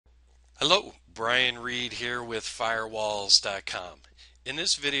Hello, Brian Reed here with Firewalls.com. In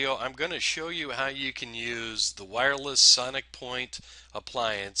this video, I'm going to show you how you can use the wireless SonicPoint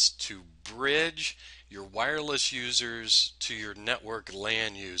appliance to bridge your wireless users to your network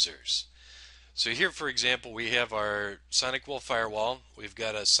LAN users. So here, for example, we have our SonicWALL firewall. We've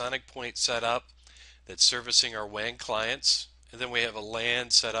got a SonicPoint set up that's servicing our WAN clients, and then we have a LAN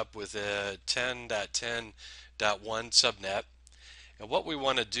set up with a 10.10.1 subnet. And what we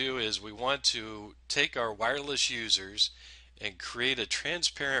want to do is we want to take our wireless users and create a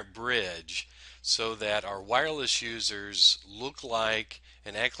transparent bridge so that our wireless users look like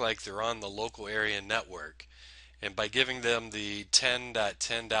and act like they're on the local area network. And by giving them the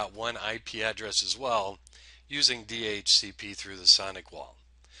 10.10.1 IP address as well, using DHCP through the SonicWALL.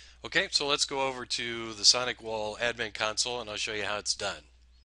 Okay, so let's go over to the SonicWALL admin console and I'll show you how it's done.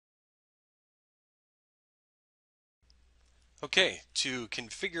 Okay, to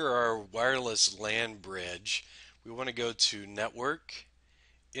configure our wireless LAN bridge, we want to go to Network,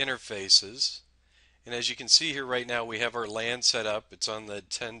 Interfaces, and as you can see here right now we have our LAN set up. It's on the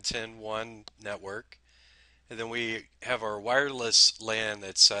 10.10.1 network, and then we have our wireless LAN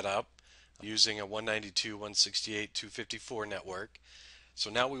that's set up using a 192.168.254 network.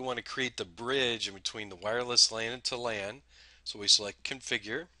 So now we want to create the bridge in between the wireless LAN to LAN. So we select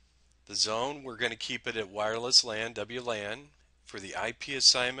Configure. The zone, we're going to keep it at wireless LAN, WLAN. For the IP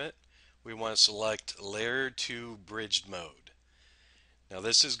assignment, we want to select Layer 2 bridged mode. Now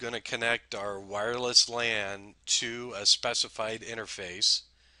this is going to connect our wireless LAN to a specified interface.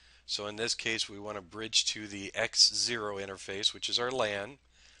 So in this case, we want to bridge to the X0 interface, which is our LAN,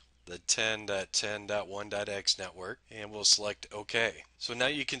 the 10.10.1.x network, and we'll select OK. So now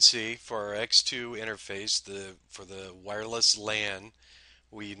you can see for our X2 interface, for the wireless LAN,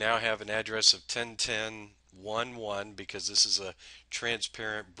 we now have an address of 10.10.1.1 because this is a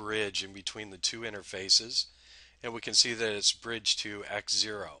transparent bridge in between the two interfaces, and we can see that it's bridged to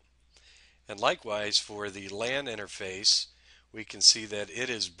X0. And likewise for the LAN interface, we can see that it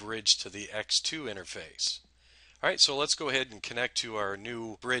is bridged to the X2 interface. Alright, so let's go ahead and connect to our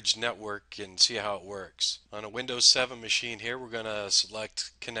new bridge network and see how it works. On a Windows 7 machine here, we're going to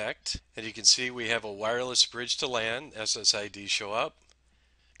select Connect, and you can see we have a wireless bridge to LAN, SSID show up.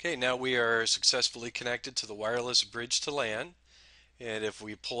 Okay, now we are successfully connected to the wireless bridge to LAN, and if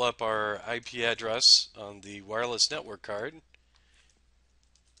we pull up our IP address on the wireless network card,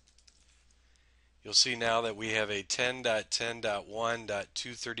 you'll see now that we have a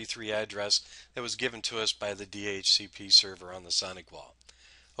 10.10.1.233 address that was given to us by the DHCP server on the SonicWALL.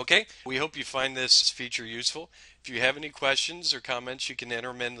 Okay, we hope you find this feature useful. If you have any questions or comments, you can enter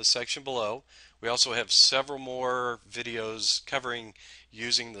them in the section below. We also have several more videos covering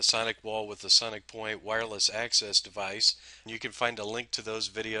using the SonicWALL with the SonicPoint wireless access device. You can find a link to those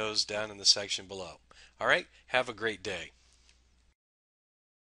videos down in the section below. All right, have a great day.